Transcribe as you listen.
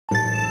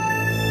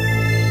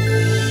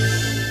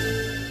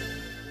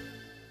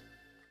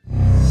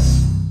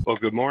Well,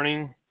 good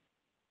morning,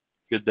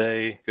 good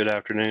day, good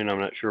afternoon.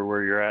 I'm not sure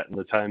where you're at in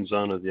the time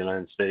zone of the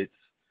United States.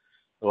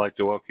 I'd like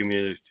to welcome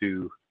you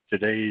to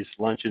today's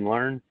Lunch and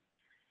Learn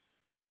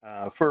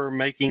for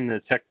making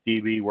the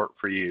TechDB work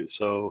for you.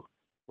 So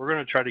we're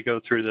going to try to go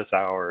through this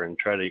hour and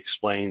try to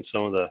explain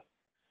some of the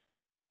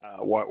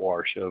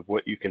whitewash of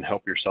what you can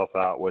help yourself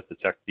out with the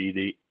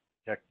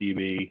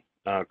TechDB,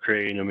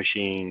 creating a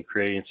machine,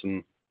 creating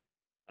some,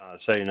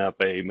 setting up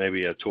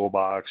maybe a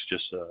toolbox,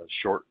 just a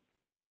short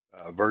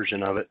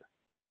version of it.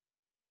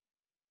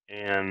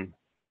 And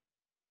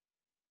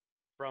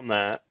from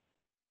that,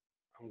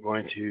 I'm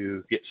going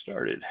to get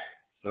started.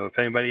 So if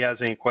anybody has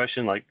any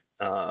question, like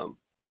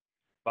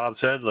Bob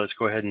said, let's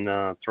go ahead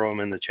and throw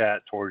them in the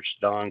chat towards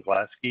Don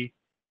Glaske.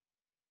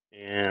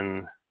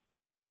 And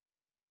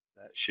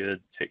that should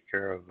take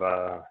care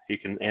of, he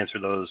can answer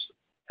those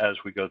as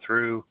we go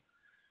through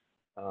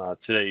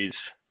today's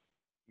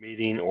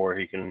meeting, or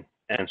he can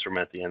answer them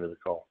at the end of the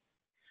call.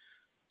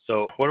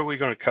 So what are we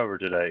going to cover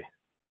today?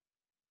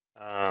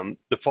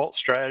 Default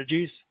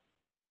strategies,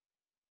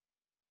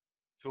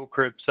 tool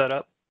crib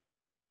setup,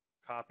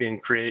 copy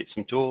and create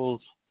some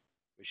tools,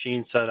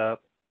 machine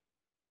setup,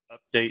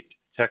 update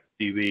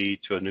TechDB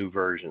to a new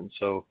version.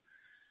 So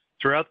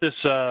throughout this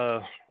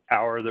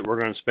hour that we're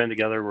going to spend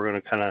together, we're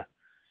going to kind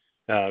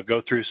of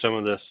go through some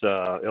of this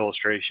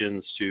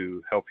illustrations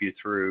to help you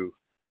through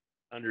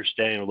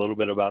understanding a little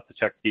bit about the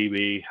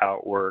TechDB, how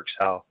it works,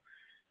 how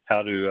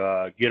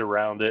to get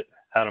around it,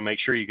 how to make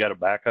sure you got a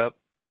backup,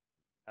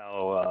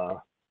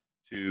 how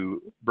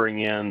to bring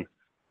in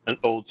an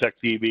old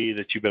TechDB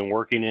that you've been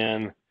working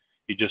in.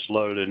 You just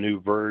load a new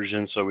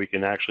version so we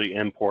can actually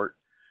import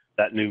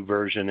that new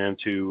version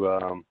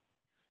into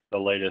the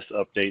latest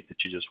update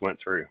that you just went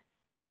through.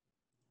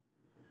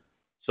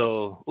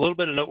 So a little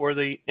bit of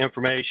noteworthy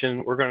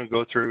information. We're going to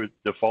go through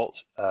default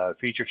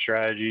feature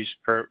strategies,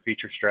 current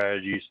feature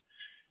strategies,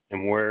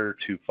 and where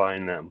to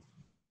find them.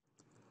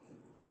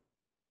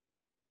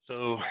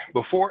 So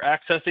before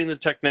accessing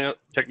the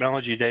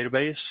technology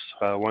database,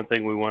 one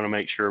thing we want to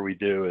make sure we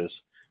do is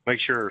make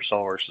sure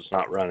SOLIDWORKS is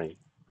not running.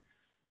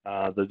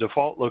 The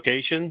default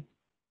location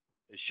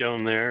is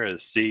shown there as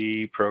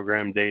C,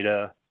 program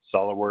data,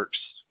 SOLIDWORKS,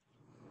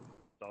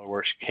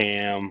 SOLIDWORKS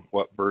CAM,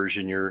 what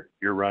version you're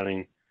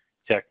running,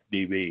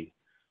 TechDB.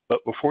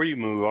 But before you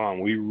move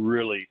on, we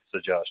really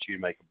suggest you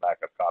make a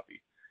backup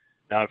copy.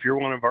 Now, if you're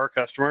one of our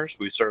customers,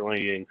 we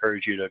certainly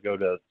encourage you to go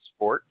to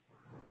support,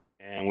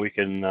 and we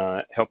can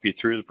help you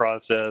through the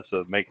process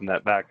of making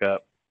that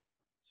backup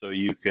so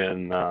you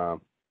can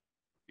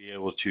be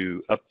able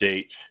to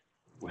update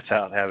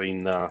without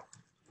having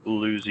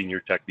losing your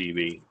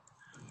TechDB.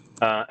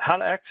 How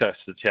to access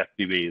the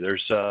TechDB?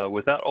 There's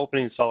without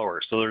opening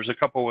SOLIDWORKS. So there's a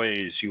couple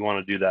ways you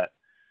want to do that.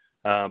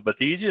 But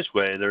the easiest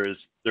way,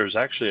 there's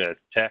actually a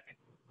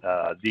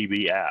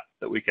TechDB app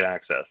that we can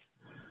access.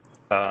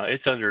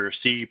 It's under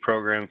C,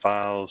 Program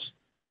Files,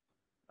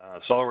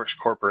 SOLIDWORKS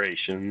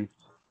Corporation,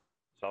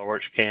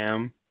 SOLIDWORKS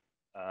CAM.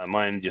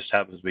 Mine just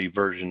happens to be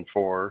version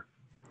 4,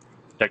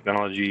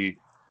 Technology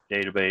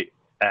Database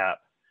App.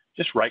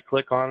 Just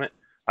right-click on it.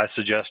 I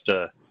suggest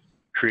to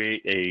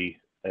create a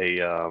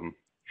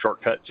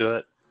shortcut to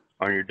it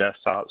on your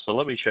desktop. So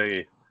let me show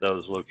you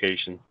those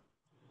locations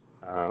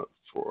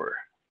for.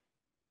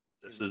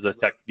 This is the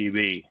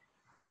TechDB.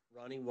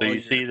 Ronnie, so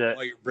you see that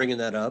while you're bringing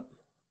that up,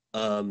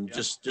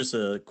 just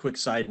a quick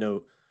side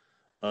note.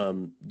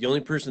 The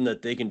only person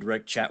that they can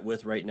direct chat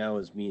with right now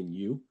is me and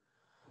you.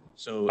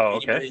 So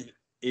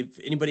if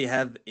anybody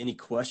have any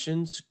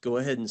questions, go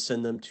ahead and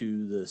send them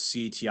to the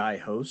CTI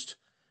host,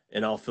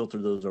 and I'll filter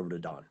those over to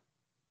Don.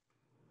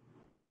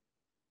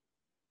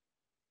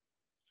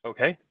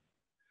 Okay.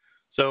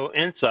 So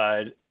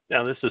inside,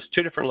 now this is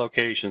 2 different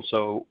locations.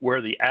 So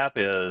where the app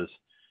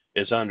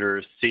is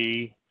under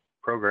C,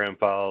 Program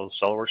Files,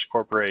 SOLIDWORKS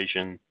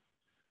Corporation,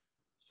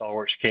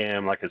 SOLIDWORKS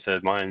CAM. Like I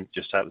said, mine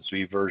just happens to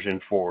be version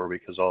 4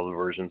 because all the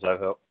versions I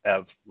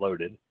have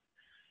loaded,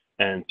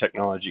 and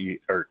Technology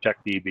or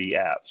TechDB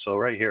app. So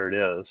right here it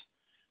is.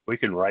 We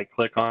can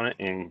right-click on it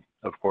and,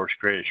 of course,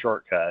 create a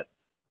shortcut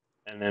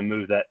and then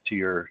move that to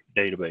your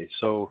database.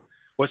 So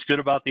what's good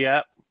about the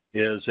app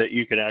is that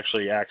you can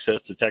actually access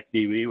the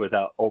TechDB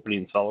without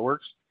opening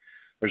SOLIDWORKS.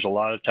 There's a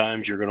lot of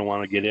times you're going to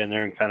want to get in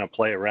there and kind of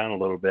play around a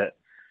little bit.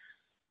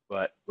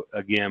 But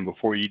again,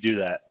 before you do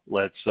that,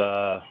 let's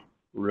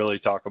really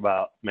talk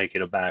about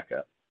making a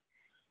backup.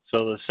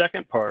 So the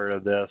second part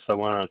of this, I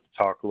want to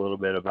talk a little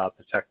bit about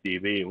the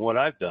TechDB and what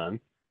I've done.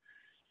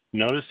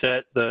 Notice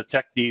that the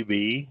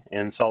TechDB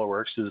in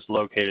SOLIDWORKS is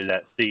located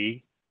at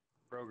C,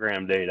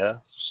 Program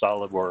Data,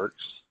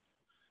 SOLIDWORKS,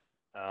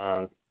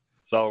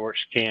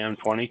 SOLIDWORKS CAM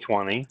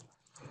 2020,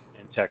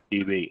 and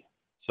TechDB.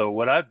 So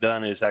what I've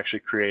done is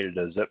actually created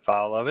a zip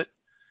file of it.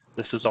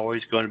 This is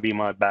always going to be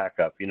my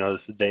backup. You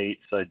notice the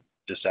dates. I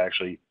just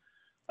actually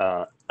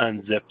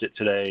unzipped it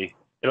today.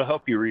 It'll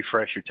help you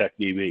refresh your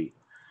TechDB.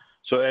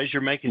 So as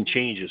you're making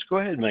changes, go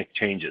ahead and make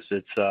changes.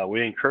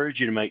 We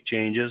encourage you to make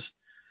changes.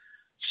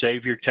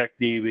 Save your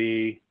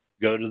TechDB,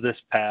 go to this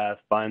path,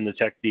 find the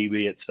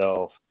TechDB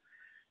itself,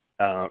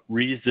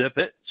 Rezip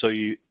it so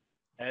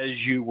as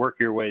you work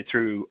your way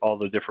through all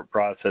the different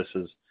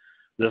processes,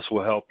 this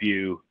will help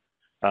you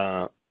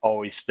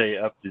always stay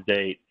up to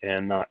date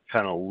and not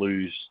kind of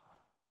lose,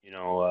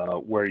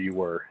 where you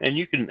were. And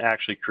you can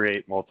actually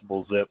create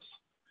multiple zips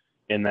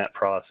in that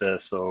process,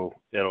 so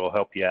it'll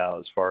help you out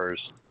as far as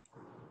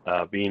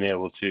being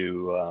able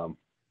to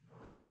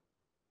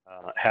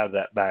have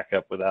that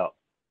backup without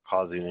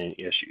causing any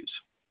issues.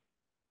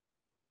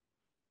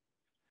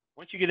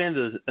 Once you get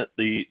into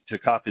to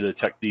copy the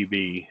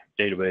TechDB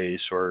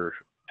database or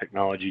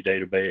technology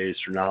database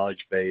or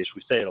knowledge base,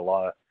 we say it a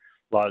lot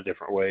of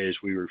different ways.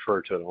 We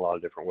refer to it in a lot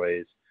of different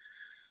ways.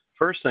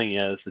 First thing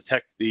is the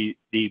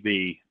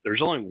TechDB.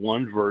 There's only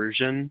one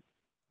version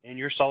in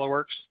your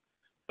SOLIDWORKS,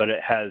 but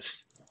it has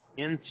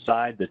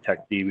inside the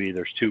TechDB,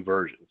 there's two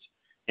versions,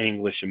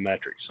 English and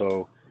metric.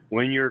 So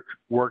when you're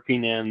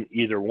working in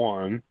either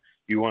one,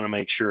 you want to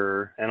make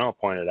sure, and I'll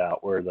point it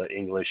out where the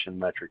English and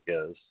metric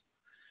is,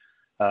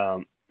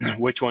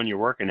 which one you're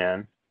working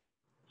in,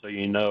 so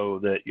you know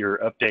that you're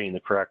updating the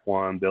correct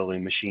one,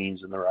 building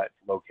machines in the right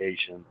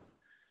location,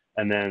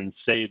 and then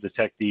save the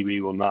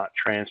TechDB will not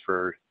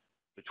transfer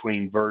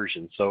between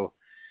versions. So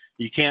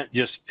you can't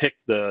just pick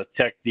the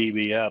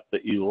TechDB up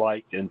that you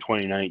liked in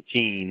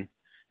 2019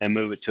 and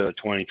move it to a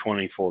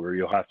 2020 folder.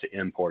 You'll have to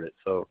import it.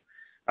 So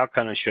I'll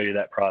kind of show you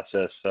that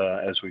process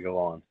as we go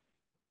on.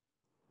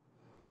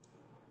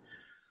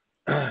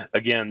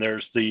 Again,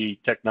 there's the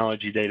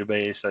technology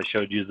database. I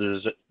showed you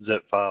the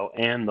zip file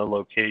and the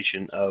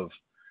location of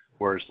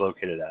where it's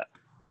located at.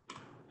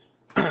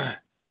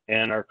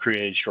 And our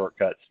created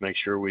shortcuts. Make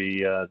sure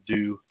we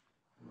do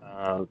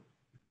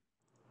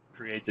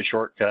create the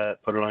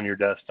shortcut, put it on your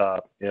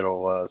desktop.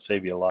 It'll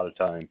save you a lot of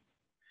time.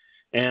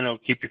 And it'll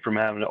keep you from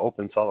having to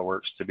open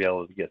SOLIDWORKS to be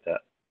able to get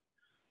that.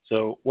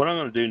 So what I'm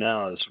going to do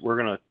now is we're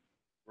going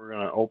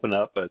to open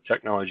up a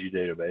technology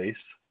database,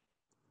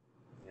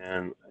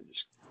 and I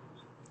just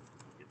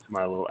get to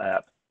my little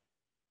app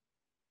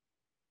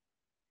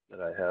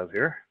that I have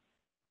here.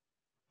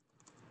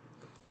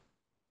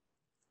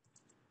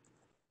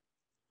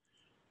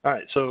 All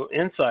right, so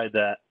inside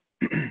that,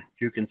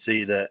 you can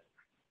see that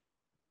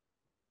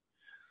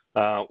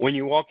when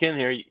you walk in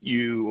here,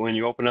 when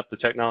you open up the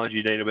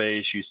technology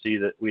database, you see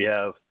that we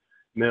have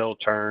mill,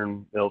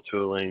 turn, mill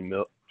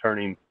tooling,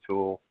 turning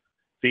tool,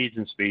 feeds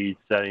and speeds,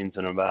 settings,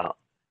 and about.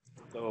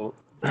 So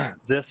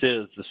this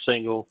is the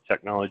single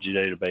technology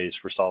database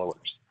for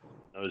SOLIDWORKS.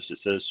 Notice it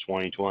says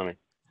 2020.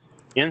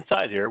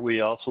 Inside here, we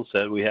also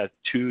said we have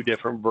two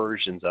different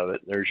versions of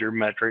it. There's your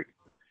metric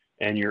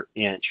and your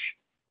inch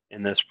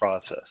in this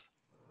process.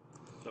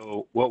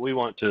 So what we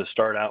want to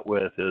start out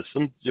with is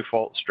some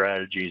default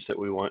strategies that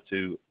we want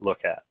to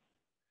look at.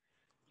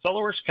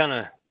 SOLIDWORKS kind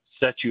of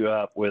sets you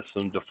up with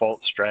some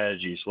default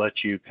strategies,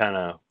 lets you kind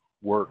of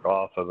work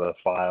off of a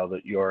file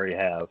that you already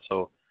have.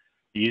 So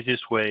the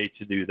easiest way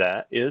to do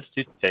that is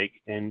to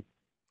take and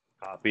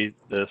copy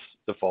this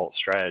default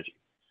strategy.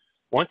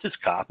 Once it's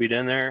copied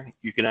in there,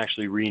 you can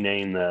actually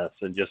rename this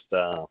and just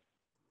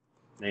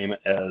name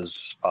it as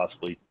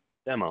possibly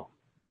demo.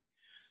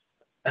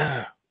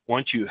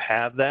 Once you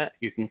have that,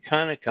 you can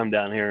kind of come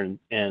down here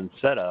and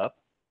set up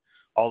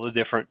all the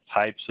different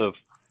types of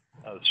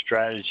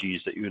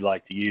strategies that you would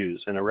like to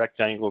use. In a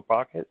rectangular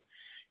pocket,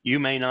 you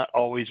may not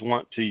always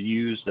want to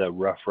use the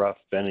rough rest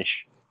finish,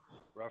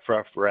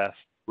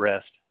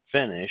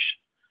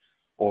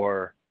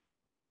 or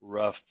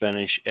rough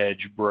finish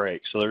edge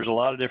break. So there's a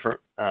lot of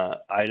different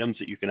items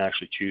that you can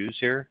actually choose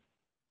here,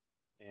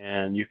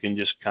 and you can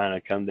just kind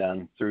of come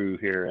down through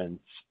here and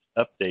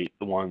update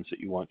the ones that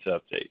you want to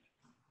update.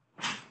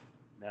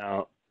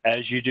 Now,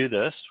 as you do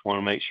this, want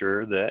to make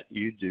sure that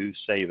you do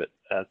save it.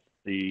 That's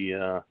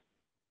the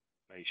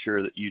make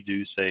sure that you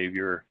do save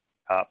your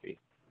copy.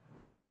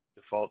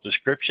 Default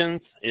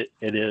descriptions, it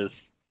is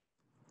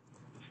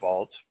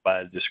default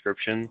by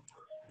description.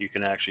 You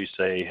can actually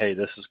say, hey,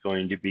 this is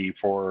going to be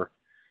for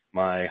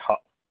my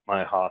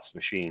Haas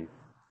machine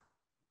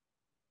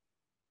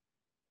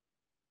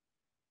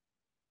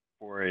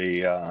for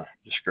a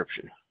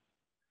description.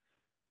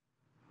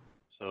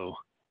 So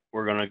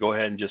we're going to go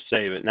ahead and just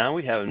save it. Now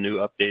we have a new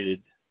updated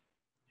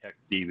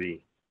TechDB.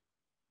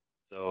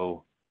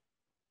 So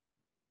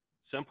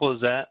simple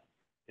as that.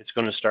 It's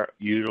going to start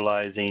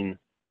utilizing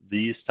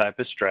these type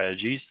of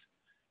strategies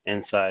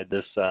inside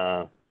this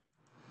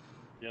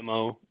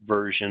demo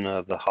version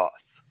of the Haas.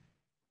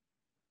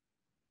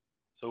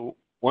 So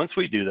once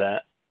we do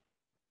that,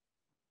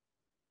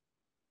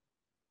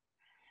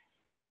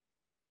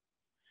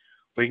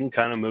 we can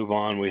kind of move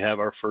on. We have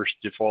our first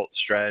default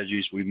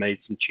strategies. We made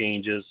some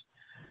changes.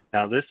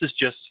 Now this is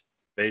just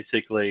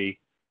basically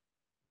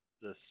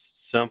the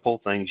simple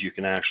things you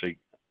can actually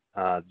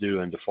do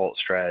in default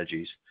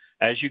strategies.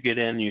 As you get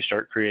in, you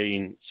start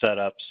creating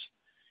setups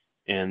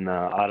in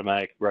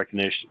automatic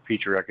recognition,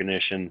 feature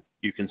recognition.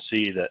 You can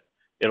see that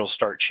it'll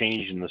start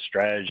changing the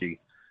strategy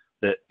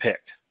that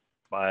picked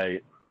by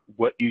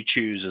what you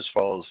choose as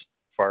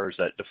far as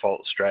that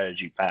default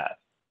strategy path.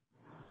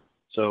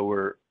 So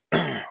we're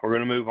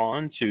going to move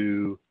on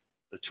to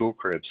the tool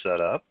crib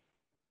setup.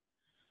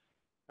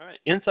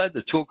 inside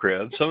the tool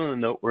crib, some of the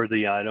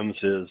noteworthy items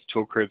is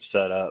tool crib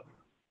setup.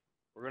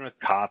 We're going to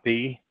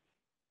copy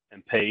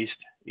and paste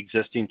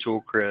existing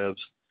tool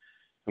cribs,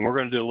 and we're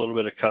going to do a little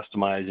bit of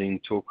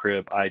customizing tool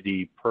crib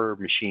ID per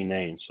machine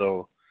name.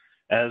 So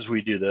as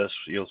we do this,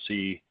 you'll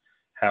see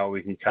how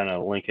we can kind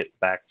of link it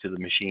back to the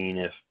machine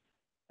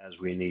as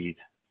we need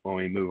when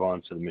we move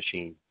on to the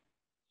machine.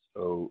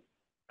 So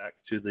back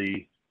to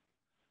the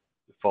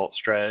default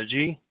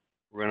strategy,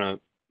 we're going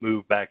to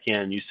move back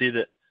in. You see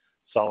that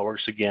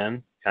SOLIDWORKS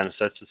again kind of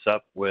sets us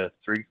up with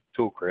 3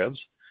 tool cribs.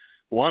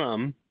 One of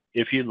them,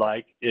 if you'd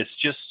like, it's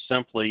just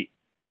simply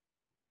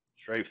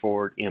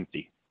straightforward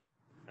empty,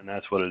 and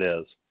that's what it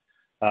is.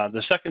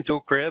 The second tool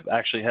crib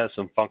actually has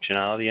some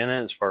functionality in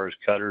it as far as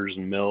cutters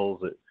and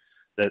mills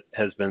that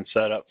has been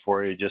set up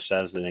for you just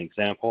as an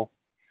example.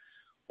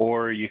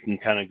 Or you can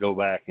kind of go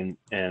back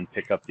and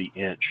pick up the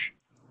inch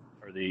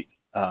or the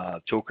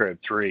tool crib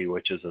 3,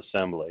 which is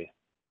assembly.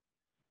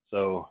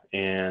 So,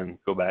 and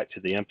go back to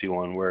the empty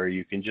one where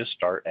you can just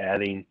start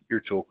adding your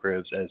tool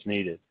cribs as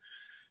needed.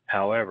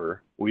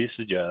 However, we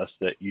suggest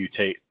that you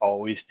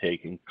always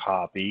take and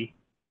copy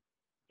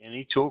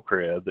any tool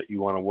crib that you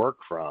want to work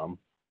from.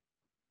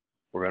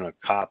 We're going to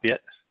copy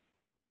it.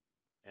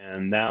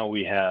 And now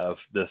we have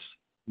this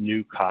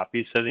new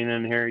copy sitting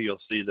in here. You'll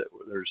see that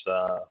there's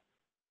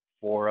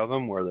 4 of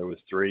them where there was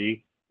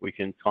 3. We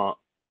can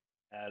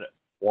add it,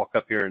 walk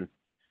up here and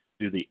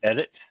do the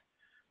edit.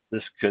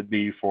 This could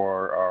be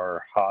for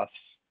our Haas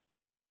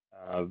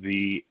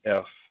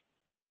VF3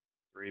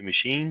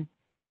 machine.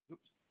 Oops.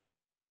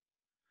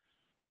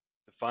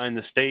 Define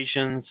the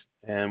stations,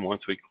 and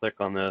once we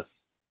click on this,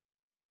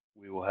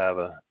 we will have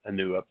a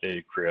new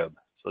updated crib.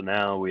 So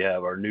now we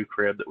have our new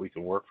crib that we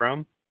can work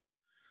from.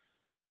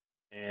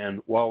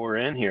 And while we're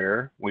in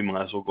here, we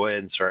might as well go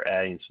ahead and start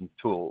adding some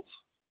tools.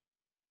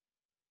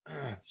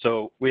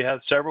 So we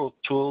have several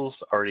tools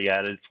already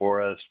added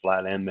for us: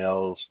 flat end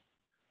mills,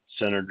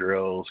 center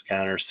drills,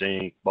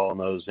 countersink, ball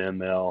nose end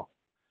mill,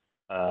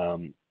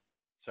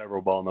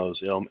 several ball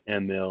nose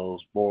end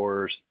mills,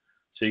 bores.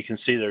 So you can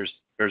see there's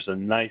a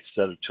nice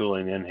set of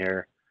tooling in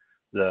here.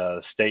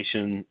 The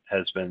station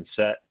has been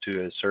set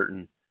to a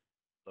certain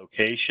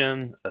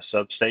location. A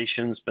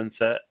substation's been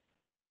set.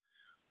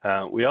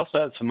 We also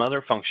have some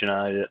other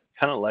functionality that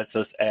kind of lets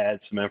us add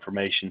some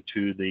information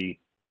to the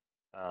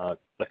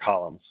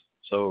columns.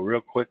 So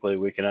real quickly,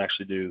 we can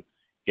actually do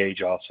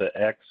gauge offset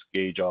X,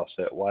 gauge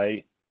offset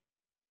Y,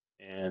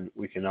 and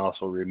we can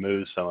also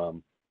remove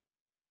some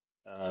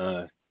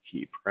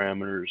key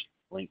parameters,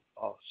 length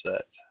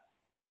offset.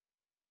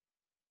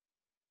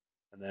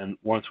 And then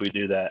once we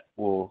do that,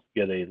 we'll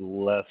get a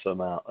less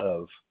amount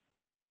of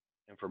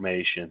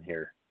information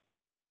here.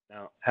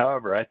 Now,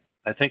 however,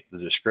 I think the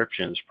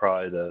description is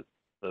probably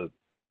the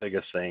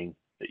biggest thing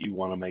that you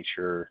want to make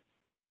sure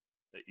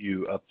that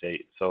you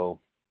update. So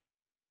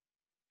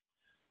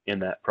in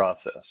that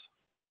process.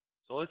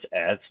 So let's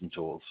add some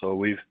tools. So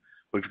we've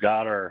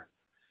got our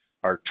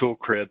tool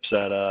crib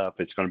set up.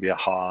 It's going to be a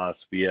Haas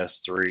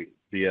VF3.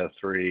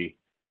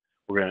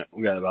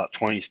 We got about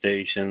 20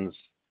 stations.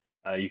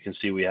 You can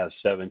see we have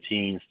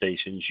 17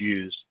 stations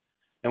used,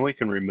 and we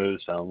can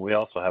remove some. We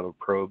also have a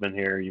probe in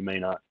here. You may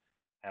not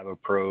have a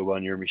probe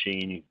on your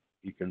machine.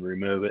 You can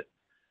remove it.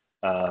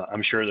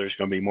 I'm sure there's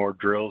going to be more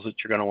drills that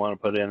you're going to want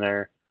to put in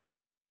there.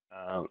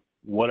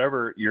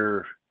 Whatever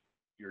your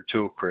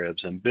tool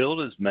cribs, and build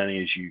as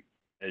many as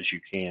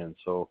you can.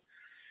 So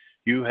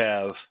you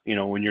have,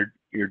 when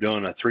you're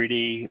doing a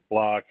 3D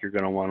block, you're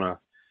going to want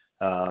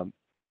to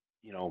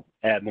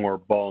add more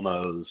ball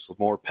nose,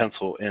 more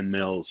pencil end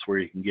mills where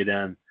you can get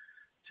in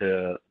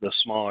to the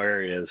small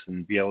areas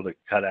and be able to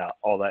cut out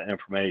all that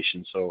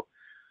information. So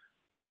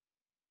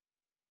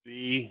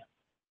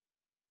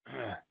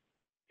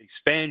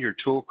expand your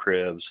tool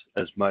cribs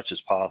as much as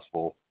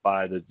possible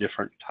by the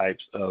different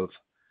types of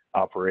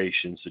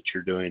operations that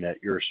you're doing at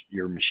your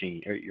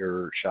machine, at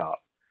your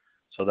shop.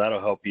 So that'll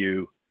help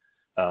you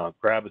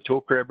grab a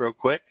tool crib real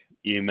quick.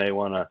 You may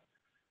want to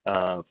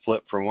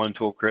flip from one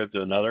tool crib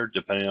to another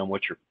depending on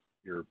what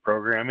you're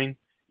programming.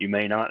 You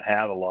may not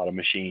have a lot of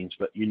machines,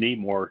 but you need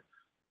more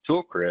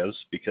tool cribs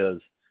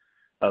because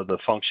of the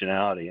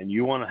functionality, and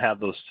you want to have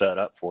those set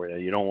up for you.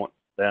 You don't want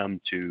them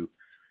to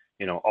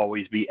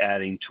always be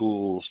adding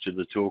tools to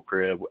the tool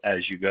crib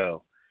as you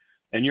go.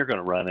 And you're going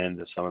to run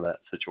into some of that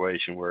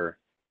situation where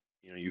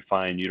you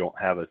find you don't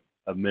have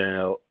a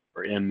mill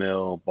or end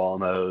mill, ball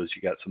nose,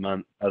 you got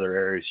some other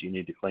areas you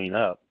need to clean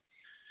up.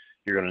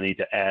 You're going to need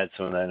to add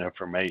some of that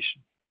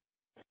information.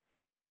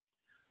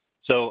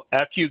 So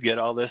after you get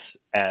all this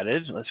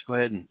added, let's go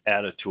ahead and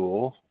add a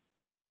tool.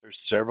 There's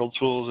several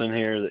tools in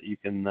here that you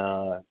can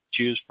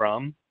choose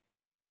from: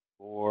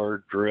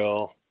 bore,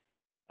 drill,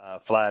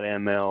 flat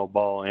end mill,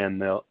 ball end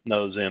mill,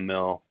 nose end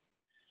mill,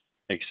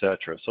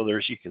 etc. So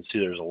you can see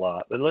there's a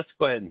lot. But let's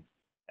go ahead and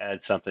add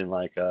something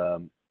like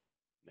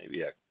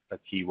maybe a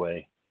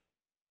keyway.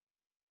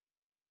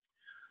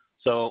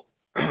 So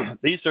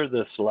these are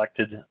the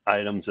selected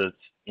items that's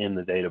in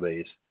the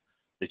database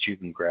that you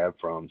can grab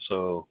from.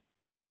 So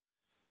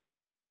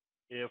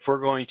if we're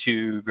going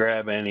to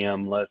grab any of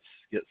them, let's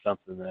get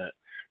something that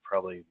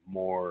probably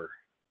more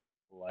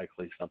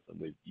likely something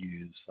we'd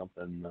use,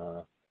 something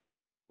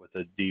with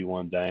a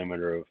D1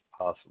 diameter of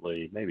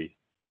possibly maybe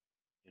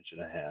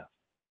 1.5 inches.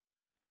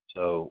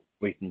 So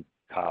we can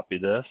copy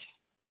this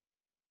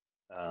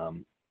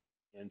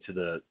into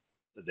the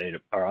data,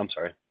 or I'm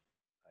sorry,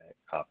 I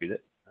copied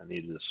it. I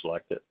needed to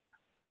select it.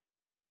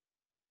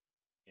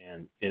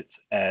 And it's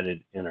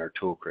added in our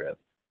tool crib.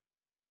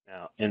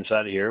 Now,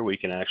 inside of here, we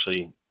can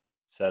actually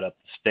set up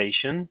the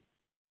station.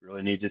 You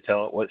really need to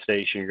tell it what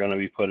station you're going to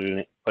be putting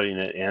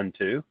it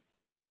into.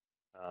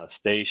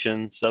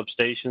 Station,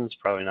 substations,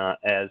 probably not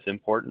as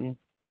important.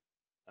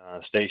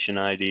 Station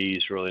ID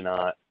is really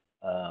not.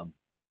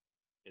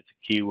 It's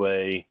a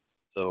keyway,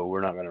 so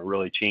we're not going to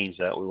really change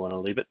that. We want to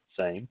leave it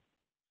the same.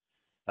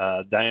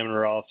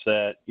 Diameter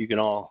offset, you can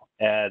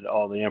add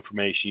all the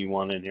information you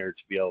want in here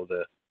to be able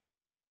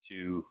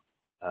to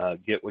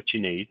get what you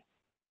need.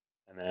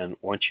 And then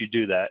once you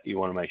do that, you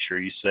want to make sure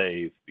you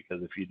save,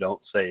 because if you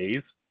don't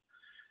save,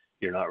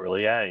 you're not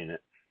really adding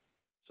it.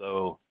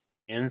 So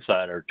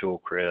inside our tool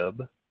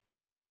crib,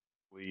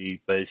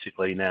 we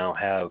basically now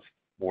have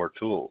more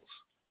tools,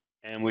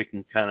 and we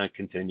can kind of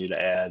continue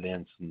to add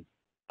in some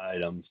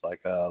items like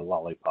a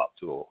lollipop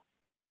tool.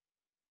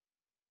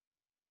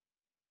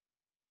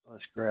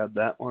 Let's grab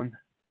that one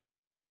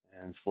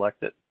and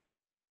select it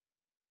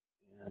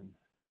and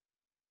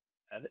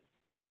add it.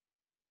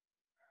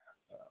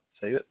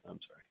 Save it. I'm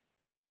sorry.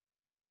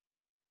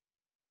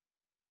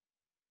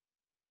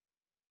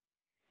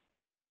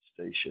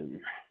 Station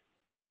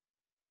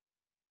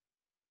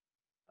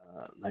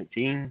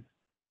 19.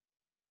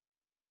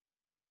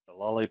 The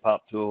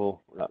lollipop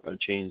tool, we're not going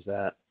to change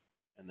that,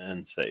 and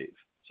then save.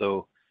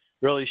 So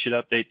really should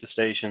update the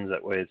stations,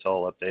 that way it's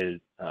all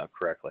updated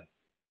correctly.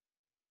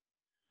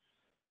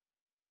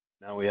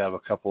 Now we have a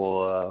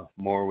couple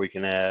more we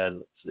can add.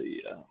 Let's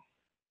see.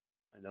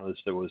 I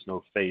noticed there was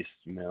no face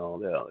mill.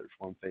 Yeah, there's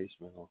one face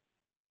mill.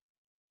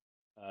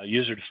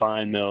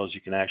 User-defined mills,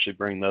 you can actually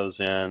bring those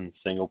in.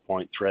 Single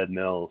point thread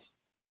mills.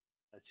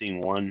 I've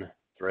seen one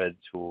thread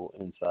tool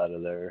inside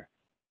of there.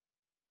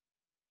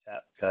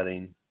 Tap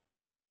cutting.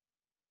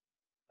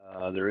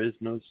 There is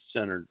no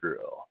center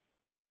drill.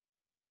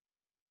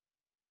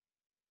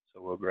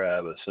 So we'll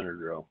grab a center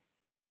drill.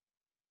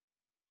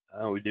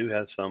 We do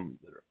have some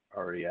that are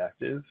already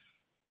active.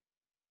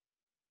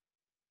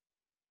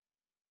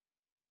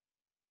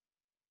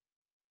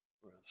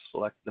 We're going to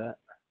select that.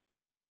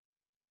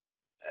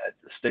 Add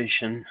the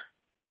station,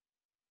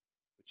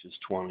 which is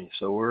 20.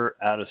 So we're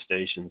out of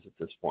stations at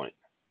this point.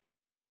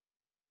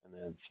 And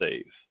then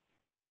save.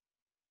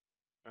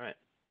 All right.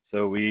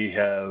 So we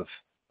have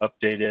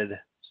updated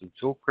some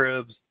tool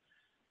cribs.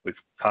 We've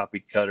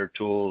copied cutter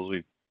tools.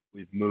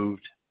 We've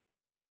moved,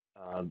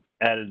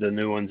 added the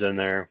new ones in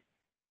there.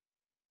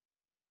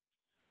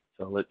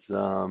 So let's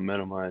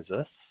minimize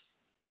this.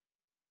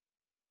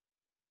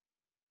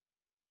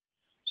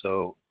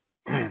 So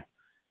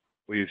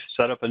we've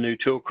set up a new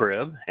tool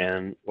crib,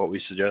 and what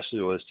we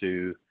suggested was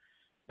to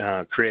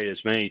create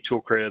as many tool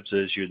cribs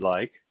as you'd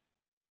like,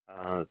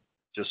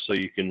 just so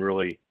you can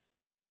really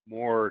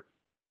more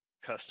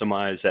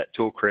customize that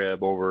tool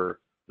crib over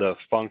the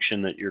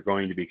function that you're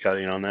going to be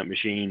cutting on that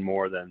machine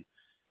more than,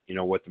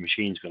 what the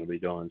machine's going to be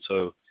doing.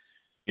 So,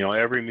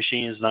 every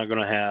machine is not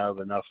going to have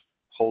enough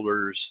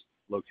holders,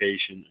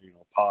 location,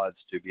 pods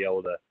to be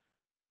able to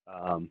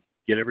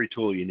get every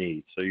tool you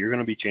need. So you're going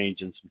to be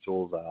changing some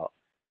tools out.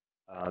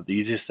 The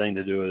easiest thing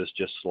to do is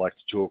just select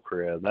a tool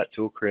crib. That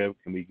tool crib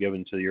can be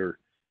given to your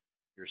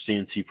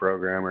CNC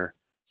programmer,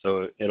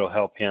 so it'll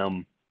help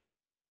him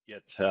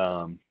get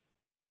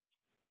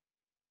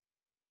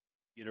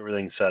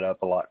everything set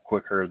up a lot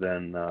quicker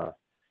than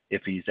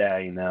if he's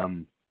adding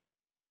them,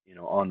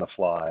 on the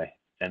fly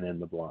and in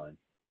the blind.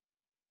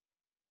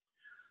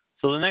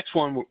 So the next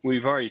one,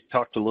 we've already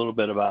talked a little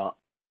bit about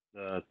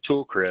the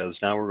tool cribs.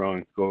 Now we're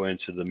going to go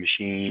into the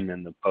machine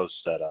and the post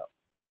setup.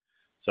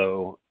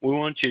 So we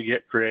want you to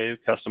get creative,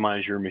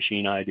 customize your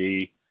machine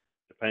ID.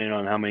 Depending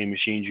on how many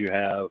machines you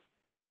have,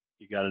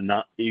 you got to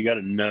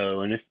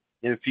know. And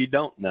if you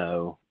don't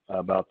know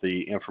about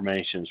the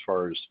information as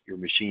far as your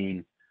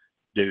machine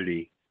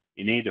duty,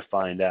 you need to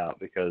find out,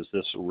 because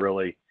this will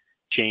really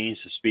change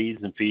the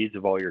speeds and feeds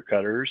of all your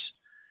cutters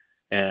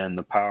and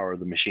the power of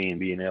the machine,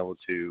 being able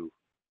to,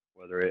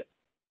 whether it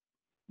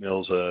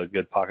mills a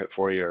good pocket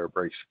for you or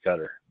breaks the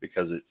cutter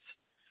because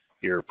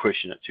you're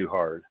pushing it too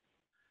hard.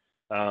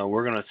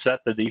 We're going to set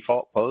the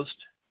default post,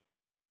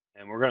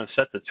 and we're going to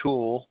set the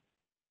tool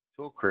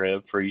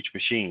crib for each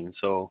machine.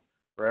 So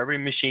for every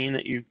machine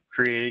that you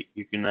create,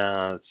 you can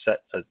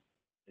set a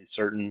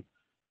certain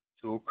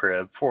tool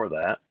crib for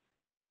that.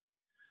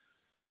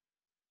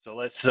 So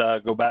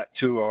let's go back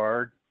to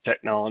our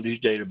technology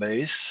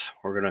database.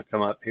 We're going to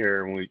come up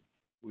here, and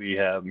we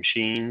have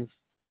machines.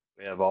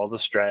 We have all the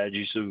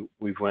strategies that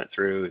we've went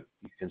through.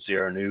 You can see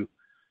our new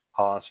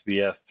Haas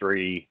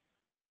VF3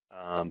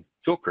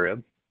 tool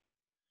crib.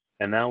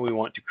 And now we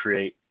want to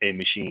create a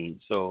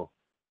machine. So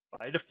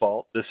by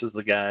default, this is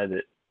the guy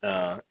that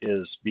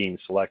is being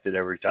selected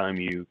every time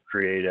you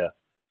create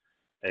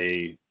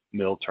a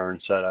mill turn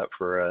setup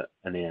for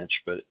an inch,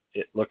 but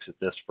it looks at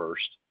this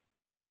first.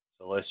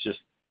 So let's just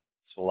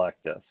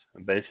select this.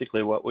 And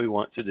basically what we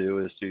want to do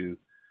is to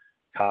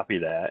copy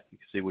that. You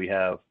can see we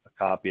have a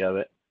copy of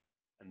it.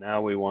 And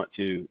now we want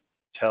to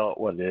tell it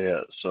what it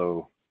is.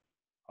 So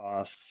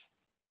OS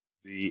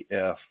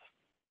VF3.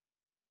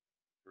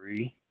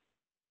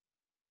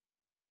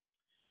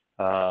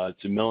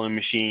 It's a milling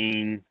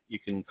machine. You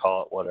can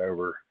call it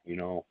whatever. You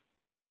know,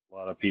 a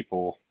lot of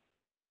people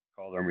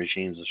call their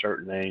machines a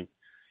certain name.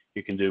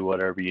 You can do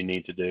whatever you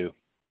need to do.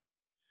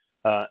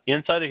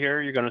 Inside of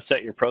here, you're going to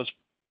set your post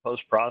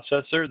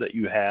processor that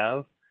you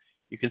have.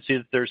 You can see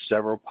that there's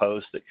several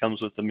posts that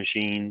comes with the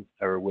machine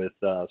or with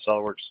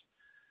SOLIDWORKS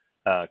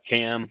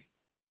CAM,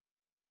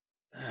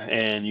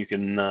 and you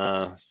can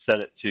set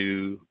it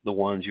to the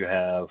ones you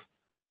have.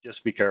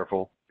 Just be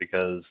careful,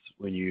 because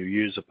when you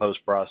use a post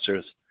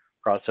processor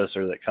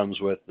that comes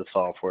with the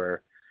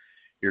software,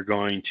 you're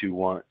going to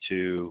want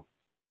to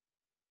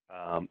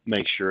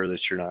make sure that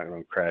you're not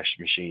going to crash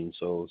the machine.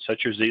 So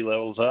set your Z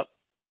levels up,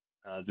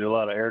 do a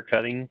lot of air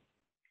cutting,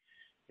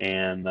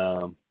 and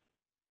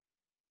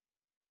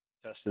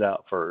test it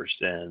out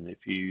first. And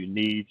if you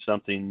need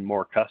something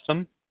more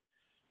custom,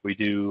 we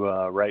do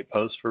write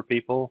posts for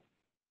people,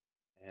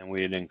 and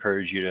we'd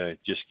encourage you to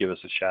just give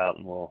us a shout,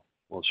 and we'll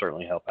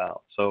certainly help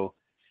out. So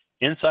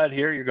inside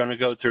here, you're going to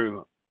go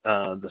through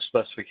the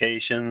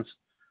specifications.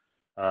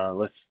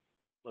 Let's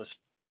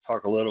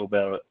talk a little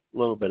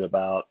bit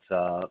about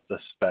the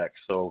specs.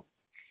 So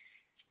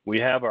we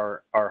have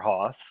our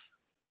Hoth.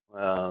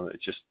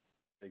 It's just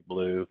big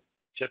blue.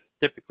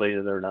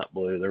 Typically, they're not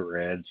blue; they're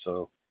red.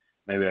 So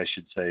maybe I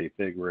should say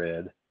big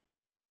red.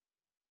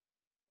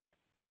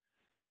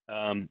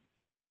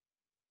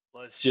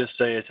 Let's just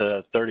say it's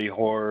a 30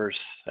 horse,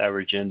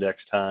 average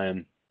index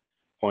time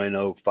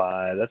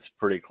 0.05. That's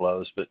pretty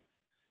close, but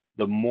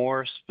the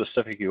more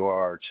specific you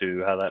are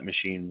to how that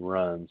machine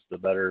runs, the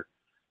better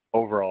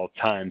overall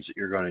times that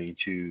you're going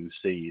to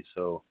see.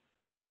 So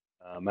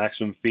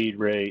maximum feed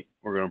rate,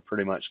 we're going to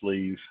pretty much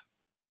leave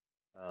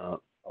a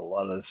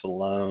lot of this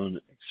alone.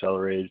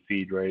 Accelerated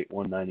feed rate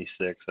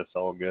 196, that's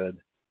all good.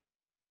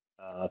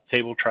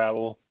 Table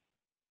travel,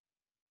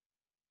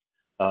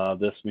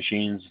 this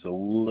machine's a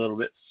little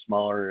bit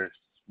smaller. It's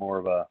more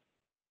of a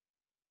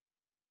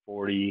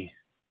 40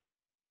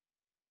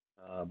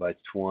 by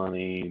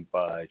 20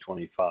 by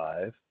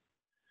 25.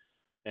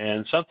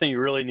 And something you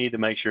really need to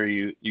make sure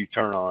you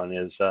turn on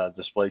is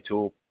display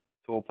tool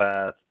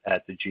path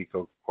at the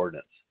G-code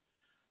coordinates.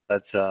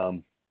 That's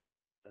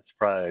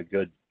probably a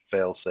good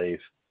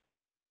fail-safe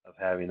of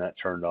having that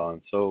turned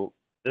on. So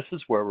this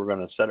is where we're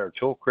going to set our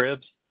tool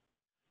cribs,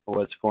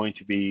 what's going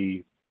to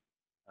be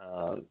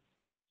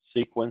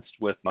sequenced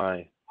with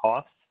my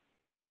Hoth.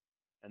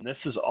 And this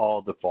is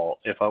all default.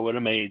 If I would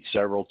have made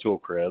several tool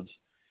cribs,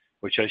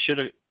 which I should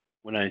have,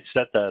 when I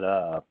set that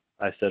up,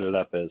 I set it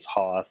up as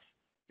Hoth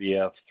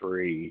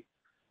VF3.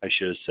 I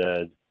should have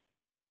said,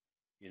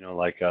 you know,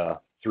 like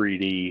a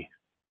 3D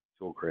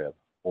tool crib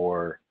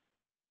or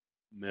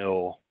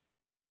mill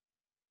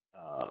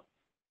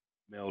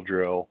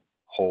drill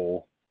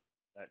hole,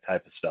 that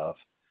type of stuff.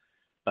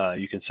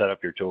 You can set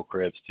up your tool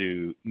cribs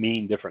to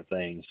mean different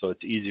things, so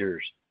it's easier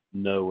to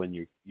know when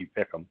you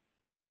pick them.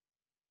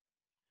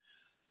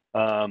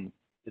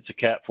 It's a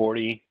Cat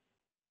 40,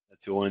 a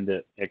tool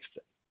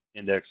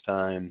index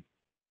time.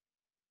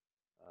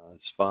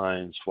 It's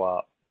fine.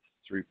 Swap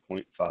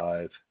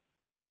 3.5.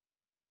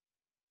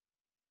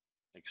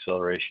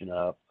 Acceleration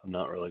up. I'm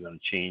not really going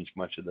to change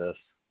much of this.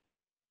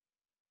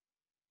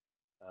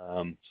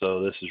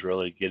 So this is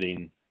really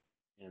getting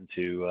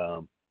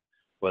into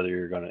whether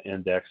you're going to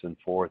index in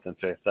fourth and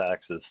fifth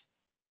axis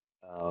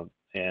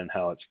and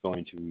how it's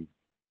going to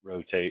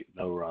rotate,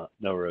 no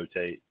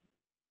rotate.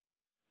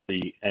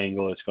 The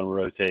angle it's going to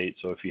rotate.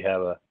 So if you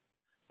have a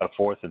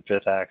fourth and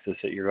fifth axis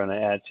that you're going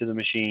to add to the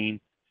machine,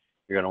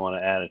 you're going to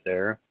want to add it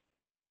there.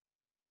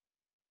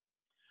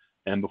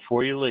 And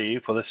before you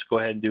leave, well, let's go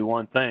ahead and do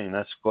one thing.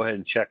 Let's go ahead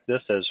and check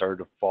this as our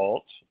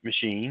default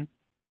machine.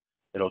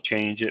 It'll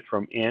change it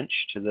from inch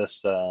to this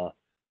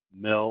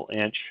mill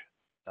inch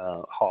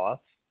Hoth,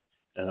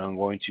 and I'm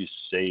going to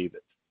save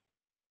it.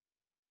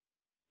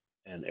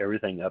 And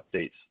everything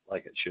updates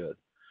like it should.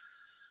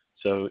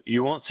 So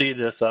you won't see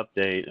this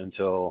update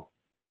until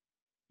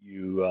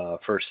you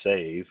first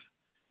save,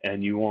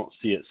 and you won't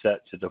see it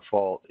set to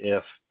default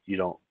if you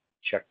don't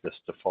check this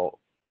default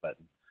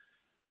button.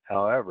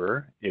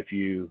 However, if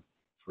you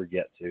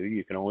forget to,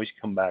 you can always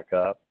come back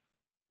up,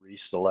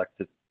 reselect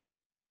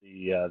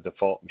the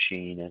default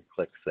machine, and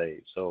click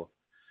Save. So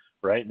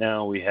right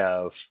now we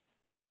have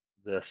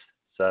this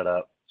set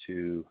up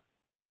to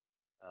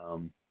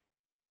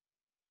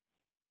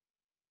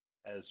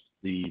as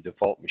the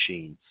default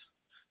machines.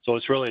 So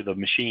it's really the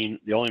machine,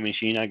 the only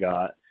machine I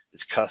got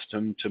is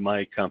custom to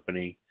my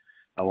company.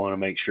 I want to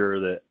make sure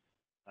that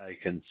I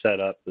can set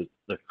up the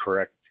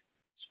correct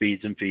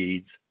speeds and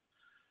feeds.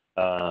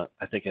 I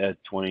think I had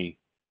 20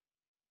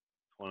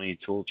 20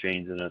 tool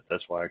chains in it.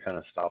 That's why I kind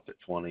of stopped at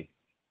 20.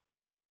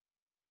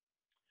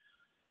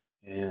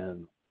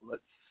 And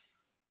let's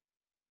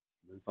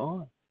move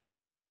on.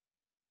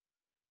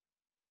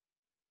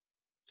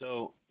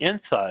 So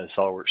inside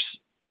SOLIDWORKS,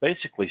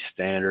 basically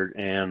standard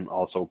and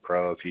also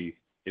pro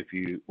if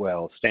you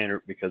well,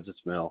 standard because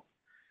it's mill.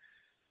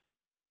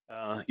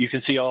 You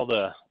can see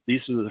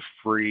these are the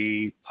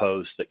free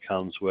posts that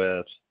comes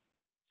with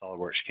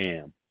SOLIDWORKS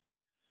CAM.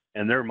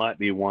 And there might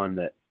be one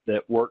that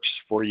works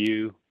for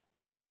you.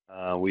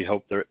 We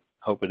hope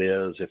it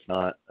is. If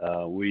not,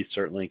 we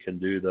certainly can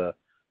do the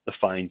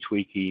fine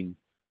tweaking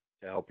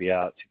to help you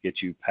out to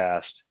get you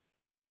past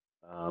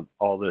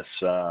all this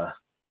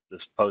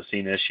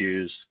posting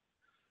issues,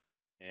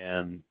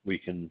 and we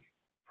can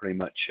pretty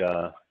much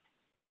help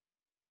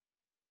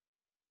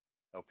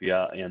you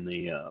out in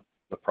the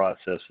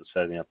process of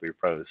setting up your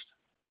post.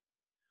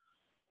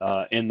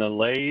 In the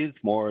lathe,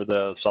 more of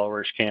the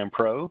SOLIDWORKS CAM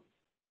Pro.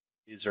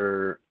 These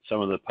are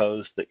some of the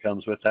posts that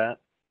comes with that.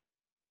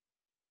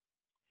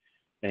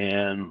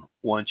 And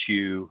once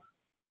you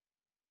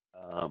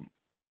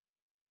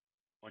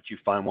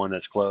find one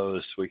that's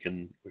closed, we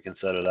can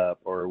set it up,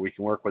 or we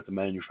can work with the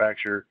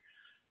manufacturer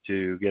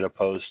to get a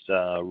post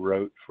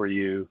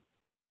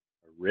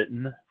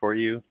written for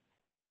you.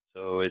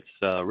 So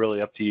it's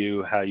really up to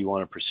you how you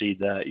want to proceed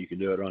that. You can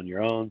do it on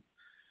your own,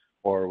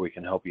 or we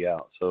can help you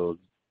out. So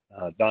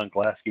Don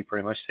Glasky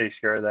pretty much takes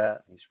care of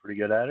that. He's pretty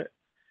good at it.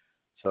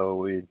 So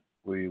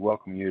we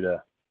welcome you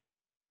to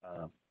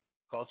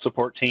call the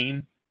support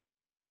team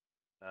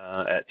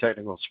at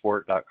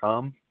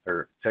technicalsupport.com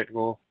or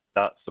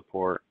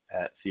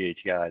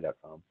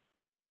technical.support@chti.com,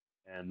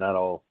 and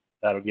that'll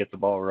get the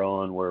ball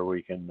rolling where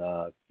we can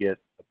get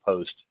the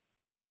post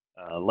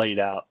laid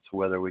out to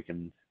whether we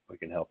can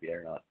help you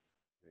or not,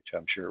 which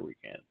I'm sure we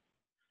can.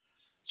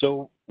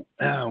 So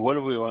what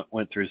have we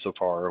went through so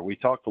far? We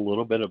talked a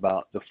little bit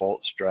about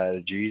default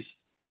strategies.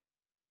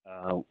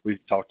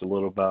 We've talked a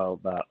little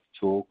about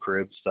tool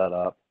crib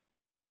setup,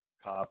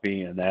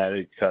 copy and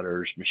added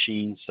cutters,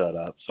 machine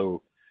setup.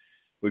 So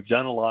we've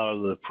done a lot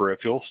of the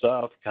peripheral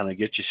stuff, kind of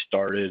get you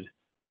started.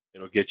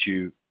 It'll get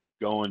you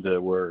going to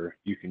where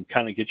you can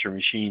kind of get your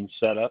machine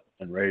set up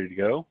and ready to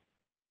go.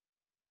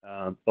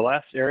 The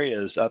last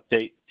area is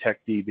update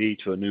TechDB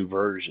to a new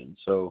version.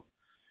 So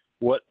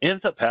what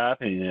ends up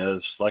happening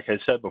is, like I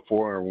said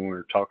before when we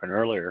were talking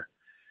earlier,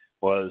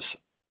 was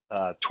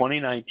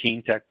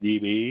 2019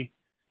 TechDB,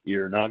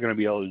 you're not going to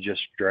be able to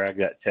just drag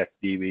that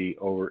TechDB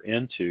over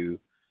into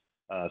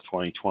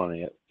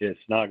 2020. It's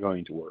not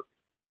going to work.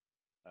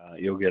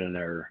 You'll get an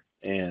error.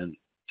 And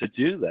to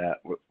do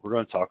that, we're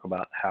going to talk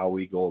about how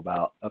we go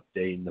about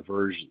updating the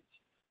versions.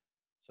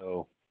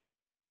 So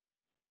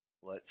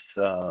let's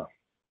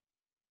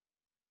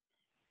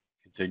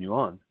continue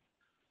on.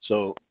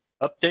 So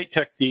update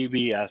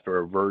TechDB after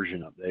a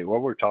version update.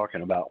 What we're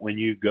talking about, when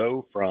you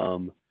go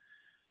from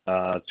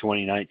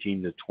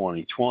 2019 to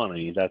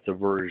 2020, that's a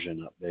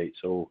version update.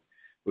 So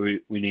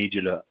we need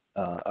you to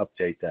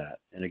update that.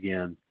 And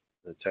again,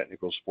 the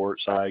technical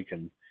support side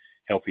can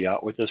help you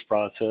out with this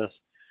process.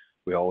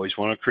 We always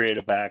want to create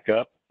a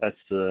backup. That's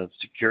the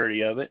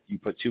security of it. You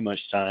put too much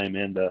time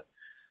into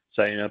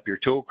setting up your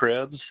tool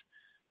cribs,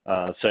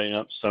 setting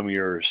up some of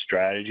your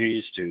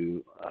strategies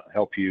to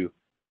help you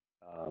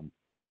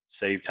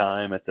save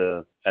time at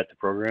the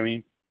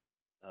programming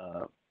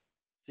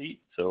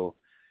seat. So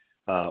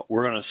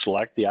we're going to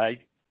select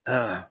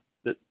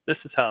this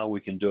is how we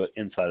can do it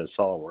inside of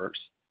SOLIDWORKS.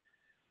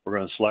 We're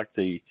going to select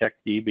the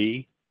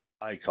TechDB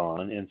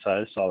icon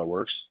inside of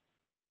SOLIDWORKS,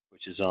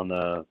 which is on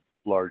the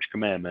large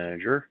command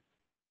manager,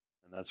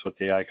 and that's what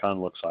the icon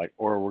looks like.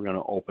 Or we're going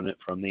to open it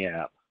from the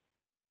app,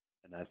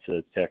 and that's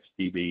a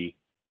TechDB-exe.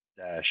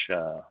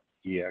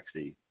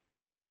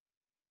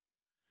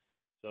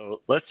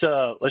 So let's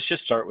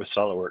just start with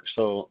SOLIDWORKS.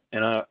 So,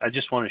 and I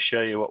just want to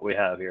show you what we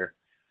have here.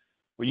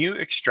 When you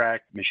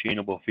extract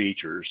machinable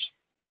features,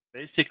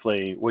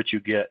 basically what you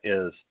get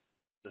is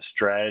the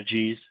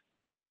strategies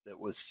that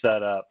was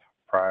set up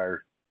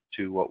prior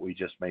to what we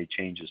just made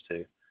changes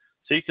to.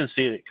 So you can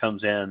see it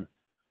comes in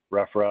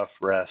rough,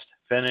 rest,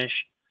 finish.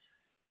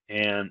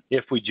 And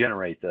if we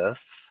generate this,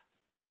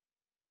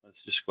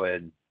 let's just go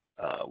ahead and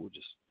we'll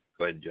just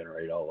go ahead and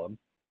generate all of them.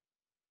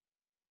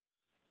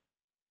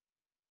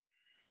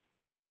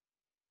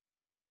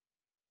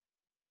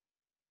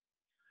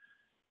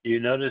 You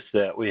notice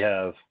that we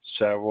have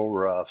several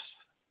roughs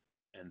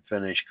and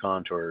finish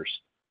contours.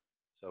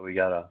 So we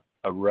got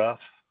a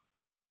rough,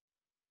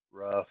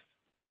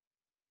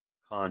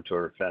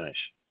 contour, finish.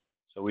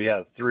 So we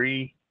have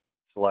three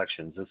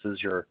selections. This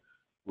is your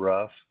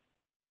rough,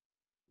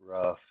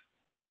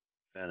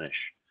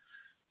 finish.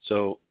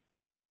 So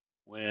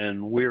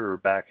when we were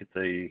back at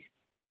the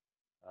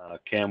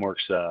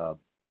CamWorks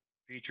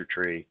feature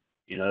tree,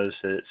 you notice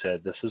that it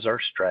said this is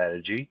our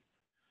strategy,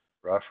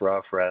 rough,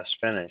 rest,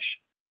 finish.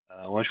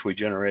 Once we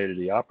generated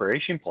the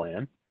operation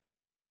plan,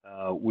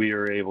 we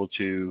are able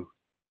to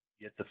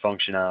get the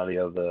functionality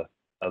of the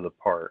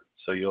part.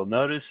 So you'll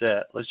notice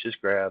that, let's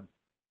just grab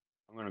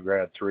I'm going to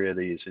grab 3 of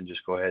these and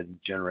just go ahead and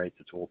generate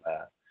the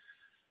toolpath.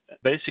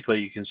 Basically,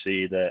 you can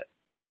see that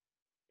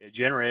it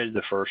generated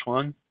the first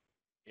one.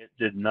 It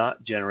did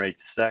not generate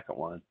the second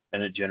one,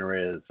 and it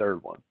generated the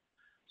third one.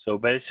 So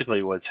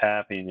basically what's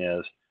happening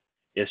is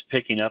it's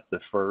picking up the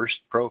first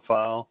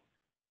profile.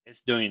 It's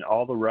doing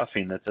all the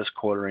roughing that this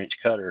 1/4-inch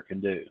cutter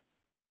can do.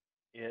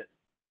 It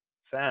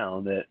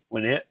found that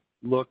when it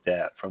looked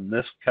at from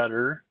this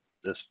cutter,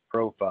 this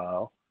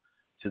profile,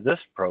 to this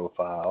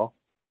profile,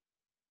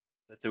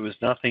 that there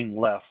was nothing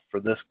left for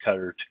this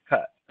cutter to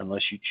cut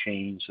unless you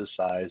change the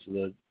size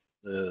of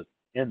the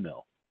end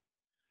mill.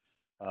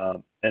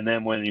 And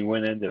then when you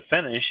went into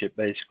finish, it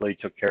basically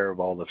took care of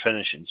all the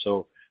finishing.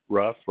 So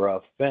rough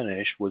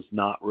finish was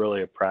not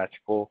really a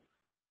practical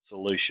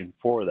solution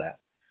for that.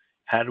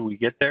 How do we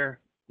get there?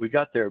 We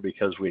got there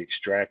because we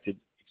extracted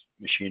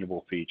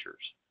machinable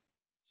features.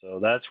 So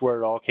that's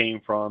where it all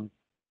came from.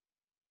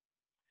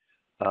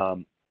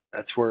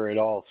 That's where it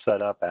all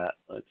set up at.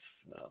 Let's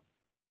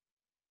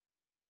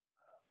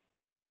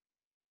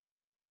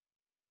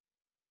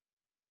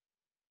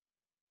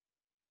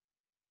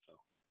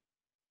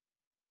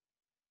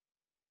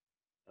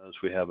as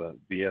we have a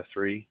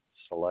VF3,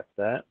 select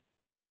that.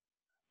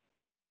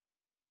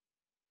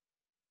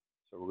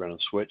 So we're going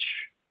to switch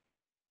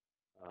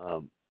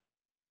to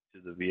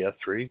the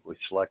VF3. We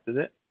selected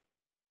it.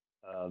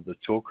 The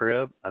tool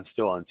crib, I'm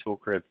still on tool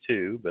crib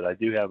 2, but I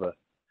do have a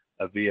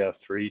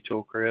VF3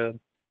 tool crib.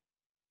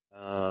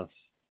 And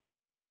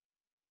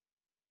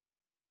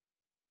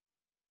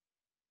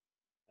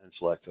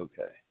select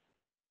OK.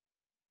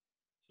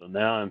 So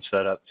now I'm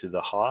set up to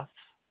the Hoth.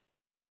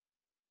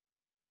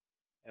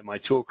 And my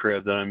tool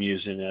crib that I'm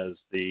using as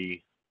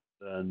the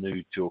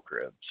new tool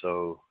crib.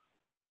 So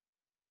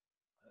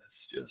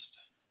let's just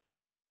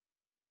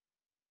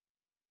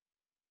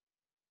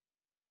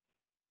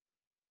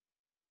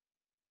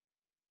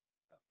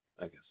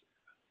I guess.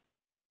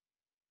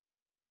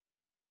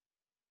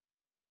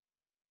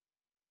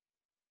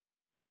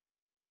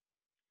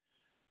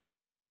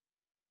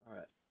 All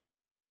right.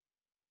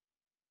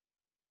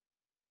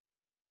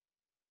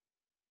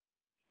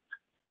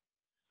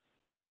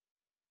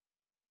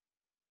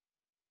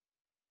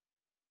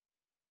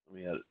 Let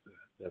me edit the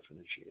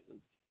definition.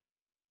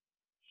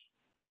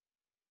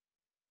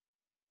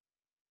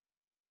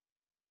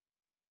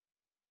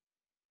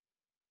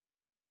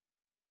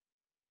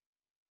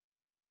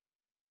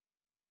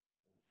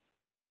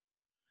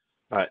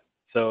 All right.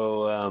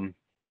 So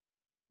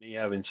me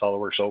having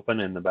SOLIDWORKS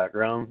open in the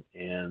background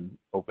and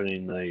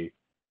opening the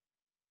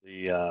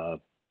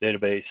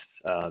database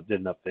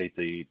didn't update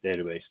the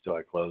database till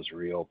I closed and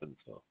reopened.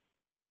 So,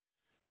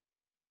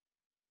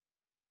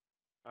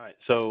 all right.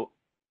 So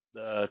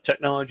the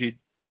technology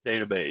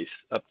database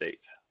update.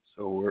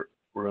 So we're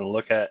going to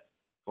look at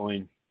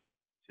going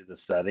to the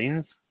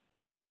settings,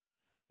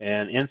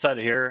 and inside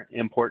of here,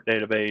 import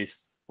database,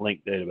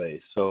 link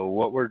database. So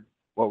what we're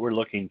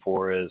looking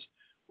for is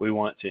we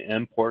want to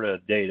import a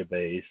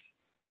database,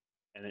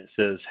 and it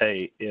says,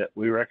 hey,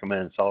 we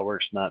recommend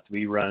SOLIDWORKS not to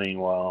be running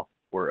while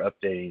we're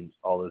updating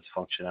all this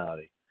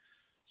functionality.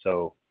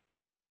 So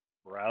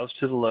browse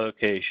to the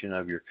location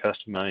of your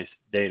customized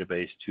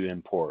database to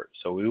import.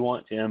 So we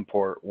want to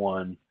import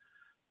one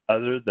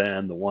other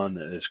than the one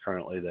that is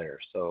currently there.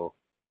 So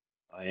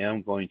I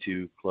am going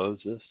to close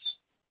this.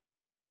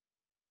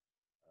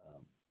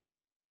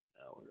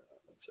 Now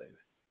let's save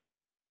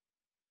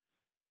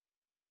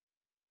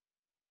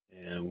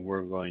it. And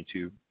we're going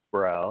to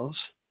browse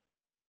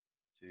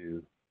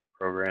to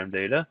program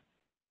data,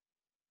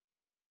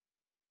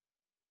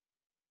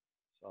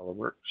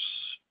 SOLIDWORKS.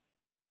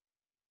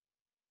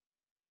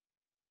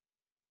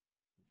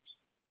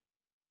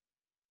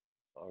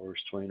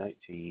 SOLIDWORKS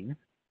 2019,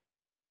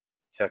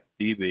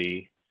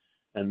 TechDB,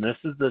 and this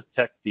is the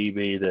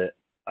TechDB that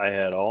I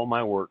had all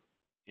my work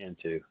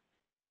into,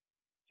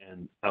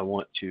 and I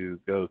want to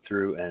go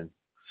through and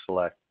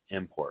select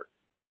import.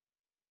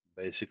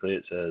 Basically,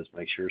 it says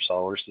make sure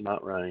SOLIDWORKS is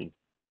not running,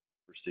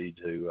 proceed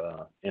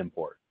to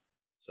import.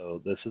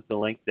 So this is the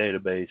linked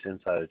database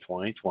inside of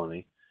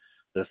 2020.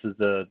 This is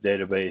the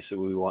database that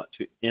we want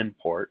to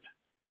import,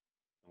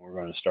 and we're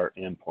going to start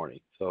importing.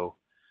 So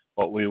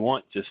what we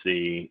want to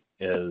see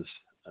is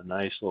a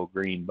nice little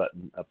green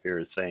button up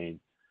here saying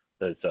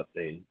that it's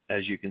updating.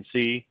 As you can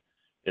see,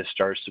 it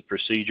starts the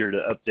procedure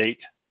to update,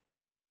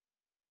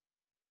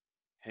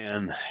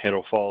 and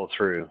it'll follow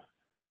through.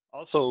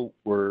 Also,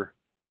 we're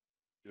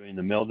doing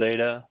the mill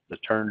data, the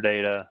turn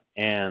data,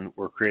 and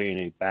we're creating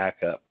a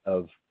backup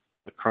of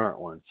the current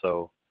one.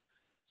 So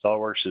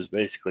SOLIDWORKS is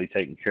basically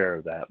taking care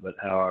of that. But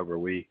however,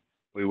 we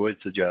would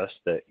suggest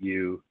that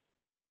you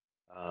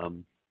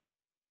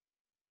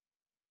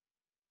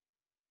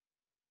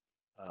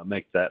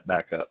make that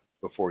backup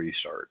before you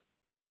start.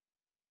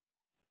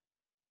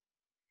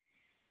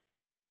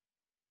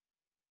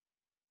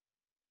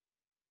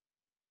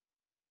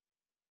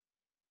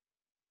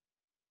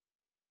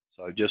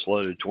 So I just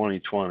loaded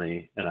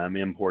 2020, and I'm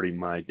importing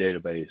my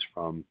database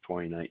from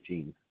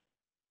 2019.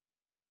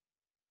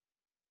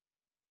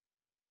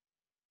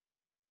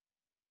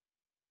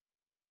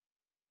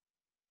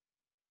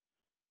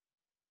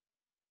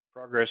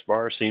 Progress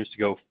bar seems to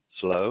go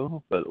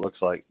slow, but it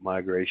looks like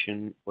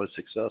migration was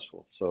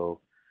successful. So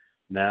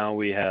now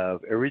we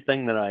have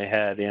everything that I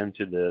had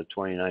into the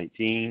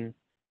 2019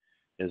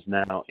 is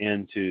now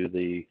into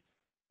the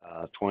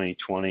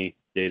 2020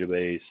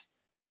 database,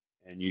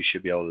 and you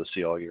should be able to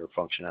see all your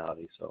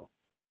functionality. So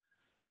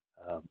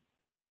to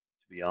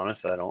be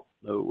honest, I don't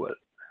know what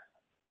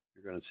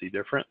you're going to see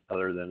different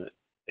other than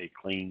a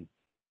clean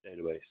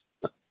database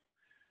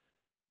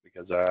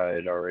because I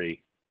had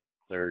already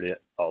cleared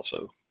it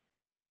also.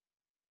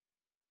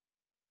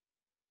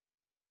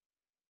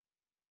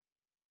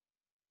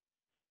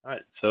 All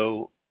right,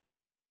 so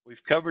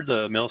we've covered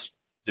the mill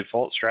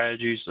default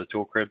strategies, the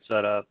tool crib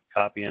setup,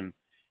 copy and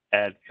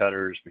add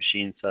cutters,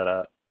 machine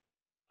setup,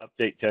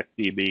 update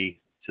TechDB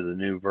to the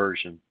new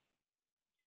version.